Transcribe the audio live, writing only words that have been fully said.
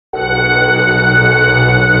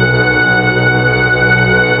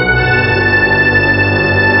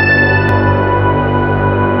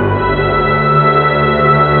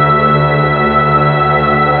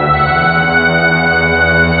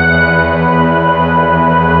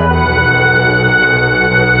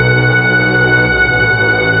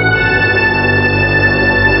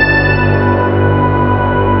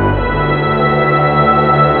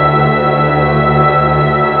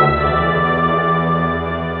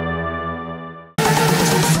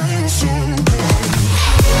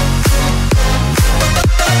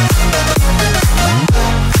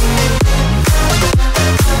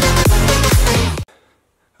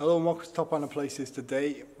top on the places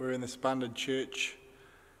today. We're in the Spandard Church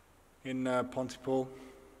in Pontypool.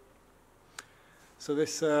 So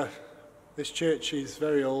this church is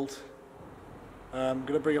very old. I'm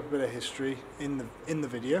going to bring up a bit of history in the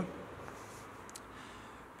video,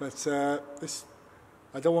 but I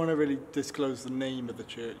don't want to really disclose the name of the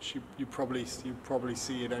church. You probably see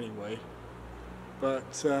it anyway.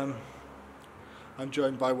 But I'm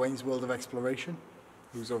joined by Wayne's World of Exploration,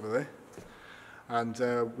 who's over there, and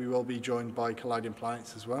we will be joined by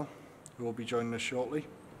CollidingPlanets as well, who will be joining us shortly.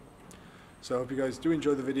 So I hope you guys do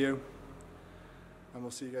enjoy the video, and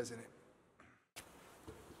we'll see you guys in it.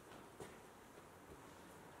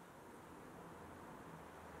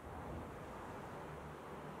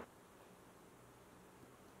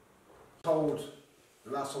 Told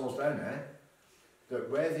the last time I was down there that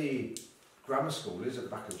where the grammar school is at the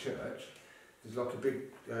back of the church, there's like a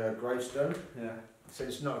big gravestone. Yeah. So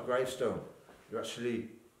it's not a gravestone. You're actually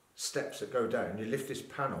steps that go down. You lift this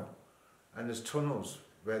panel, and there's tunnels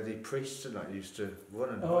where the priests and that used to run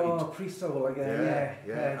and hide. Oh, priest hole again.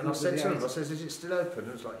 Yeah. And I said to him, I says, "Is it still open?" And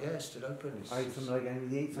he was like, "Yeah, it's still open."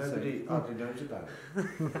 Nobody hardly knows about it.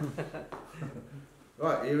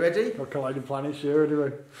 Right, are you ready? Got CollidingPlanets here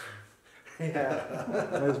anyway. Yeah.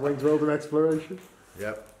 There's Wayne's World of Exploration.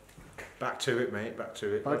 Yep. Back to it, mate. Back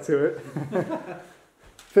to it. Back to it.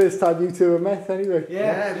 First time you two have met, anyway.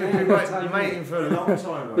 Yeah, we've been waiting for a long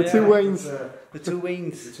time. The two Waynes. The two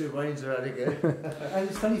Waynes. The two Waynes are at it again. And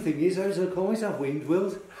the funny thing is, I was going to call myself Wayne's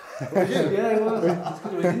World. Yeah, I was. It's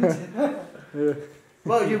good, I didn't. Yeah.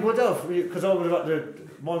 Well, you would have, because I would have had to.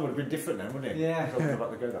 Mine would have been different then, wouldn't it? Yeah. I would have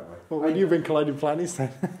had to go that way. Well, when you've been CollidingPlanets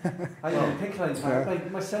then. I didn't pick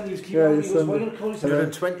CollidingPlanets. My son used to keep Yeah, on me. your son Why don't I call yourself?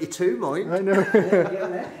 122, mine. I know.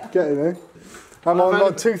 Getting there. I'm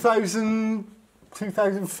on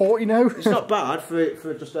 2040 now. It's not bad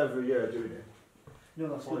for just over a year doing it. No,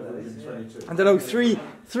 that's good. 122. I don't know, three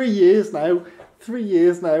years now. 3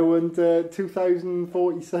 years now, and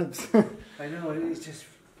 2040 subs. I know, it's just.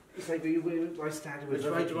 It's like I started with.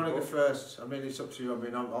 Which way do you want to go first? I mean, it's up to you. I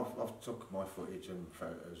mean, I've took my footage and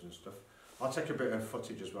photos and stuff. I'll take a bit of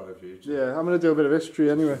footage as well of you. Yeah, I'm going to do a bit of history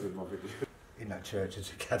anyway. With my video. In that church in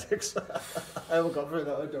St.Cadoc. I haven't got through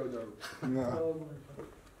that, I don't know. No. Oh my God.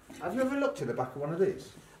 Have you ever looked in the back of one of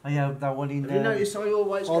these? Oh yeah, that one in. Have you noticed I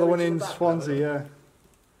always the one in Swansea, yeah.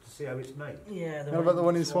 To see how it's made? Yeah. How about the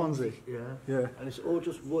one in Swansea? Yeah. Yeah. And it's all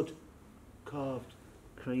just wood carved.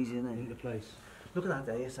 Crazy, isn't it? In the place. Look at that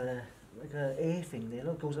there, it's like an air thing there,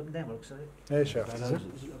 look, goes up and down, looks like it. Air shaft, is it?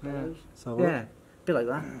 Yeah, a bit like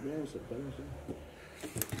that. Yeah, it's a bellows, yeah.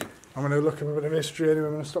 I'm going to look up a bit of history anyway,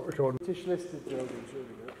 I'm going to stop recording. British listed buildings,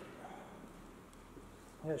 really good.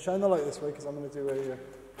 Yeah, shine the light this way because I'm going to do a bit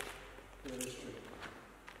of history.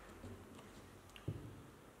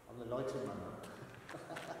 I'm the lighting man.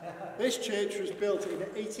 This church was built in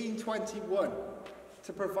 1821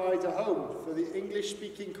 to provide a home for the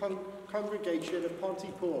English-speaking congregation of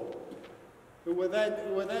Pontypool, who were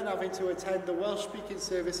then having to attend the Welsh-speaking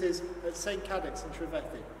services at St.Cadoc and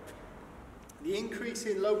Trevethin. The increase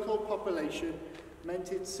in local population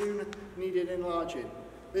meant it soon needed enlarging.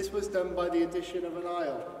 This was done by the addition of an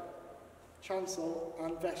aisle, chancel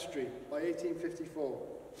and vestry by 1854.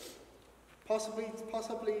 Possibly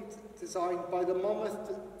designed by the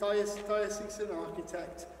Monmouth Diocesan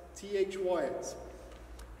architect T.H.Wyatt,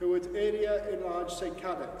 who had earlier enlarged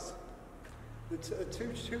St.Cadoc. The two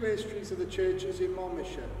histories of the churches in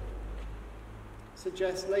Monmouthshire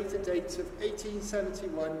suggest later dates of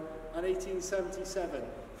 1871 and 1877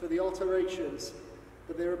 for the alterations,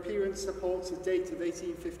 but their appearance supports a date of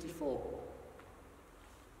 1854.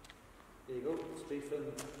 There you go,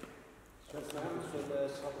 Stephen. That's the hands for the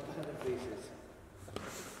Scotland pieces.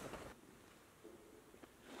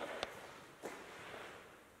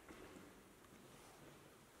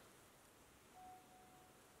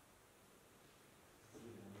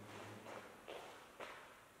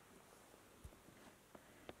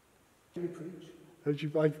 Do you preach?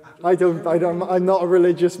 I'm not a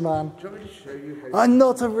religious man. Do you want me to show you how I'm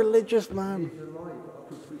not a religious man.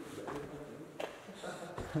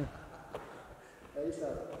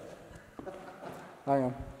 Hang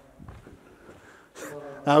on.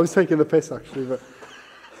 I was taking the piss actually, but.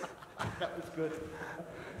 That was good.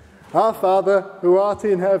 Our Father, who art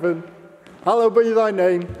in heaven, hallowed be thy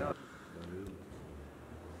name.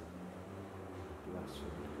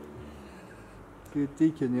 Good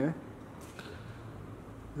deacon, yeah?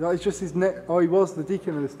 It's just his name. Oh, he was the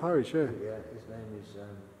deacon of this parish, yeah. Yeah, his name is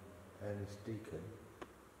Ernest Deacon,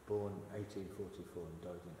 born 1844 and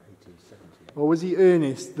died in 1870. Or was he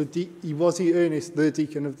Ernest? Was he Ernest, the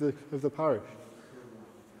deacon of the parish?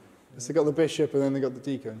 So they got the bishop and then they got the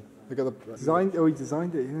deacon. They got the design. Oh, he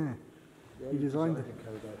designed it. Yeah, he designed it.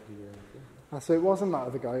 So it wasn't that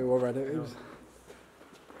other guy who read it. It was.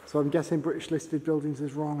 So I'm guessing British listed buildings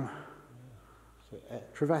is wrong.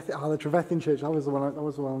 Trevethin, the Trevethin Church. That was the one. That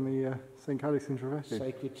was the one on the St.Cadoc in Trevethin.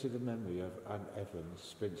 Sacred to the memory of Anne Evans,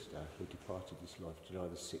 spinster, who departed this life July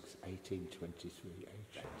the 6th, 1823,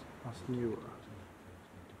 aged. That's new.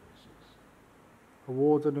 A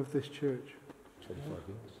warden of this church. 25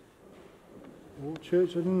 years. What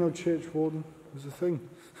church? I didn't know church warden was a thing.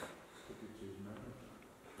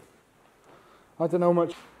 I don't know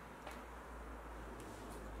much.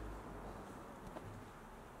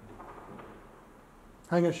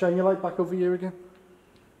 Hang on, shine your light back over here again.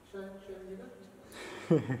 Shine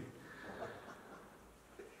your light.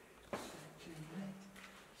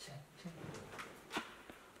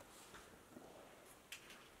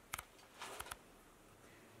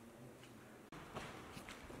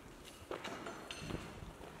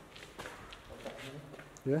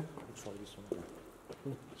 Yeah? I'll try this one again.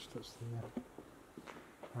 Cool. Just touch the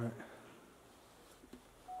right.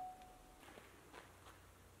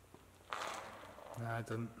 Nah, it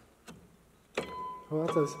doesn't. Oh,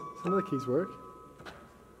 that does. Some of the keys work.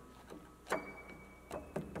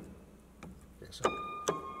 Yes, sir.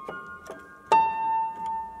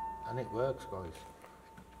 And it works, guys.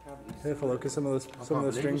 Careful though, because some of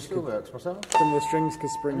the strings still works myself. Some of the strings can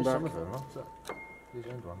spring back. Some of them, these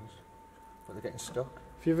end ones, but they're getting stuck.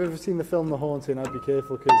 If you've ever seen the film The Haunting, I'd be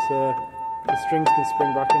careful because the strings can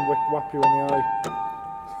spring back and whap you on the eye.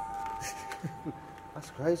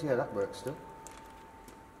 That's crazy how that works still.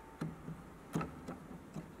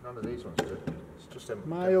 None of these ones do. It's just them.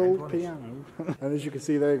 My old piano. And as you can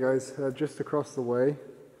see there, guys, just across the way,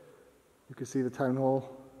 you can see the town hall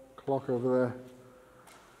clock over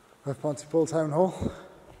there of Pontypool Town Hall,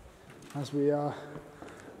 as we are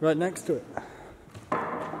right next to it.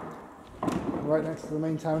 Right next to the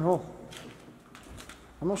main town hall.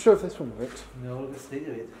 I'm not sure if this one works. No, let's think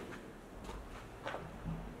of it.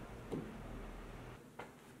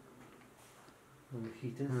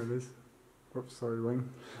 Heater. There it is. Oops, sorry, wing.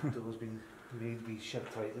 Door's been made to be shut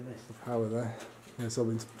tight, isn't it? The power there. Yeah, it's all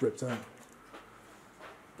been ripped out.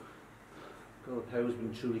 God, the power's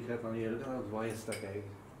been truly cut on here. Look at how the wires stuck out.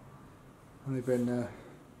 And they've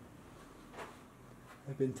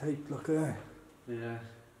been taped, look there. Yeah.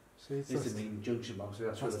 See, it's This just, is the main junction box, so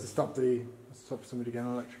that's to stop somebody getting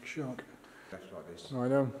an electric shock. That's like this. No, I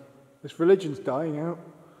know. This religion's dying out.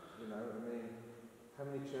 You know, I mean, how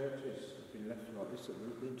many churches have been left like this that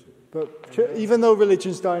we've been to? But even though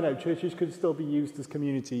religion's dying out, churches could still be used as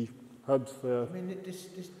community hubs for this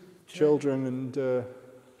children and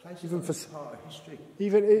even for part of history.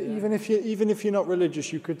 even if you're not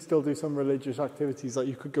religious, you could still do some religious activities. Like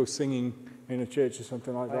you could go singing in a church or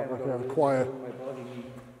something like that, like a choir.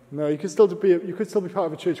 No, you could still be part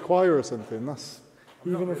of a church choir or something. That's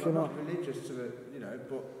even if you're not religious to the,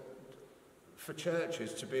 but for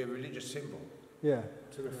churches to be a religious symbol. Yeah.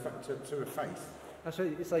 To a faith. That's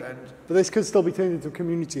right, it's like... But this could still be turned into a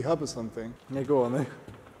community hub or something. Yeah, go on then.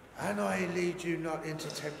 And I lead you not into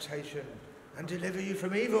temptation and deliver you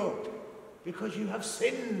from evil, because you have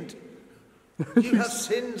sinned. You have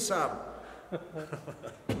sinned, son.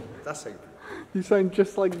 That's it. You sound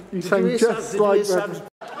just like... You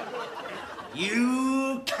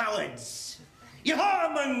cowards! You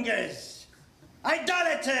whoremongers!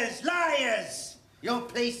 Idolaters! Liars! Your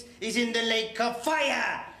place is in the lake of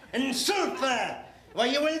fire and sulphur, where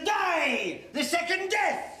you will die the second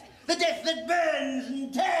death, the death that burns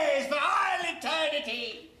and tears for all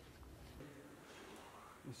eternity.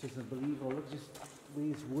 It's just unbelievable. Look, just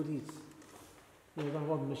these woodies. You know, that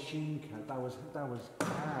one machine cut, that was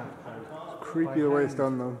carved out. Creepy the way it's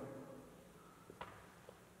done, though.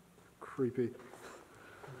 Creepy.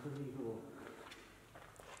 Unbelievable.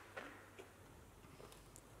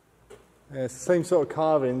 Yeah, it's the same sort of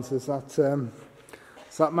carvings as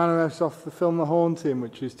that manor house off the film The Haunting,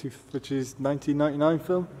 which is 1999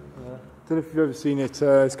 film. Yeah. Don't know if you've ever seen it.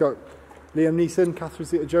 It's got Liam Neeson, Catherine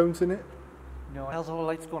Zeta-Jones in it. No, how's all the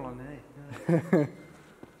lights going on there?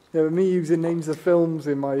 Yeah, but me using names of films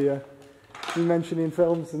in my, me mentioning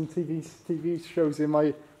films and TV shows in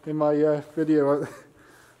my video,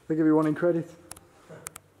 they give you one in credit. So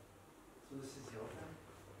this is the altar?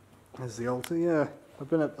 There's the altar, yeah.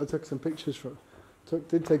 I took some pictures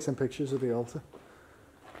did take some pictures of the altar.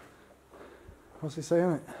 What's it say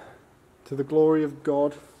on it? To the glory of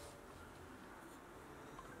God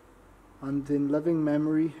and in loving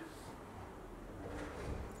memory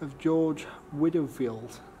of George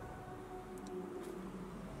Widowfield.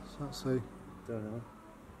 What's that say? Don't know.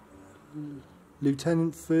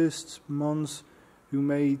 Lieutenant First Mons, who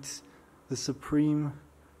made The Supreme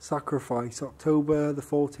Sacrifice, October the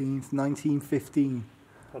 14th, 1915.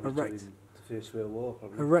 Probably during the First World War,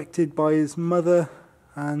 probably. Erected by his mother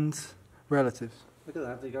and relatives. Look at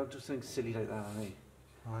that, they go just something silly like that, aren't they?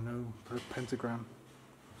 I know, put a pentagram.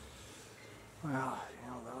 Well, you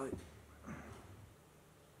know, they're like...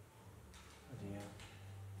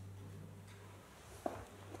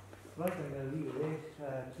 Right, I'm going to leave it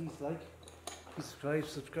there. Please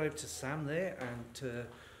subscribe to Sam there and to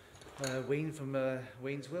Wayne from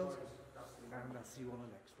Wayne's World. And I'll see you on the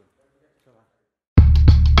next.